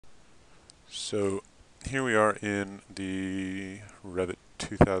So here we are in the Revit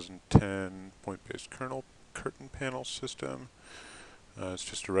 2010 point-based curtain panel system. It's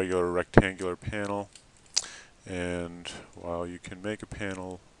just a regular rectangular panel, and while you can make a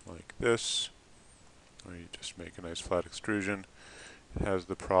panel like this, or you just make a nice flat extrusion, it has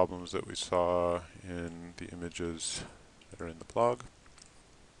the problems that we saw in the images that are in the blog.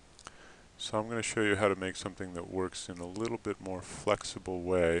 So I'm going to show you how to make something that works in a little bit more flexible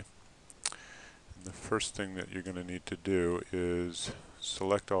way. And the first thing that you're going to need to do is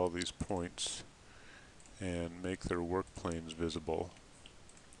select all these points and make their work planes visible.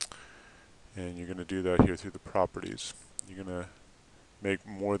 And you're going to do that here through the properties. You're going to make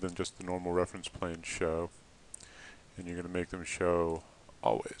more than just the normal reference plane show, and you're going to make them show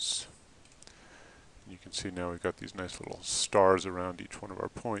always. And you can see now we've got these nice little stars around each one of our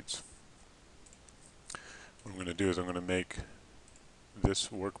points. What I'm going to do is I'm going to make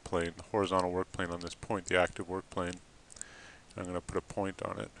this work plane, the horizontal work plane on this point, the active work plane. I'm going to put a point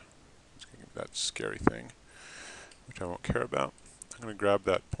on it. It's going to give me that scary thing, which I won't care about. I'm going to grab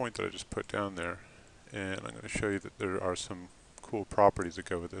that point that I just put down there, and I'm going to show you that there are some cool properties that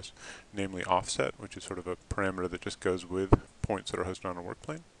go with this, namely offset, which is sort of a parameter that just goes with points that are hosted on a work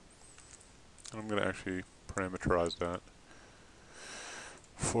plane. And I'm going to actually parameterize that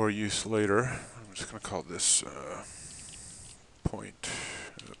for use later. I'm just going to call this point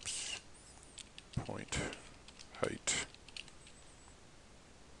height.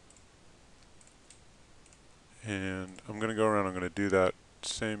 And I'm going to go around, I'm going to do that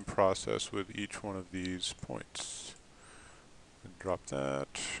same process with each one of these points. And drop that,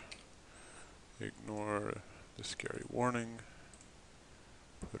 ignore the scary warning,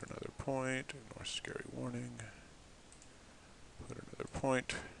 put another point, ignore scary warning, put another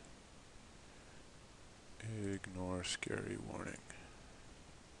point, ignore scary warning.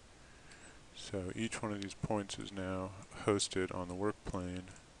 So each one of these points is now hosted on the work plane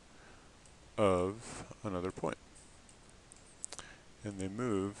of another point. And they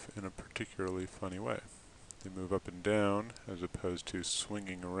move in a particularly funny way. They move up and down as opposed to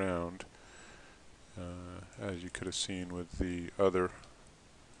swinging around, as you could have seen with the other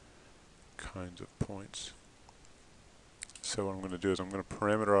kinds of points. So what I'm going to do is I'm going to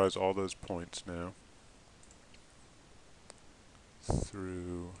parameterize all those points now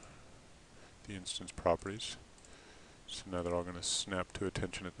through the instance properties. So now they're all going to snap to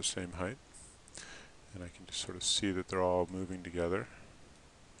attention at the same height, and I can just sort of see that they're all moving together,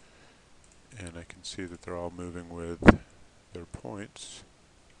 and I can see that they're all moving with their points.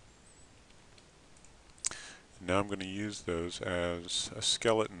 And now I'm going to use those as a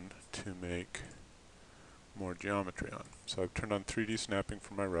skeleton to make more geometry on. So I've turned on 3D snapping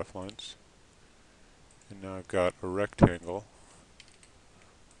for my ref lines, and now I've got a rectangle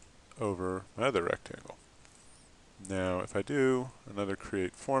over my other rectangle. Now if I do another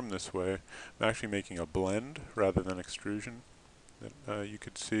create form this way, I'm actually making a blend rather than extrusion that you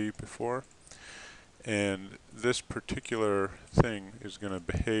could see before. And this particular thing is going to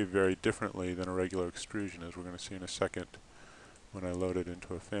behave very differently than a regular extrusion, as we're going to see in a second when I load it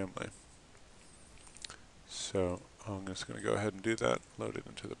into a family. So I'm just going to go ahead and do that, load it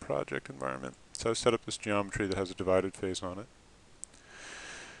into the project environment. So I've set up this geometry that has a divided face on it.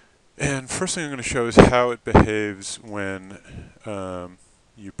 And first thing I'm going to show is how it behaves when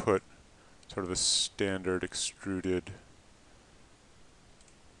you put sort of a standard extruded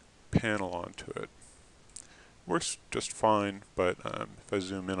panel onto it. Works just fine, but if I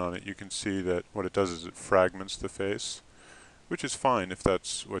zoom in on it, you can see that what it does is it fragments the face, which is fine if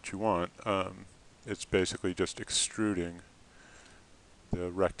that's what you want. It's basically just extruding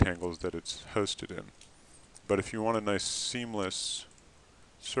the rectangles that it's hosted in. But if you want a nice seamless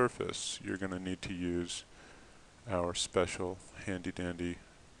surface, you're going to need to use our special handy-dandy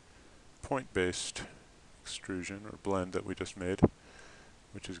point-based extrusion or blend that we just made,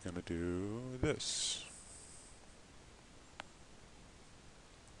 which is going to do this.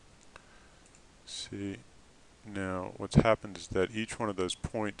 See, now what's happened is that each one of those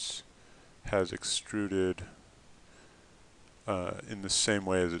points has extruded in the same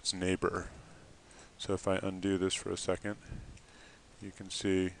way as its neighbor. So if I undo this for a second, you can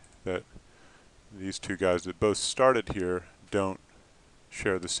see that these two guys that both started here don't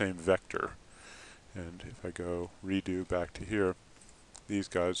share the same vector. And if I go redo back to here, these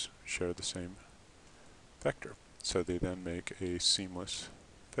guys share the same vector. So they then make a seamless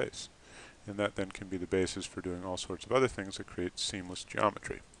face. And that then can be the basis for doing all sorts of other things that create seamless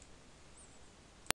geometry.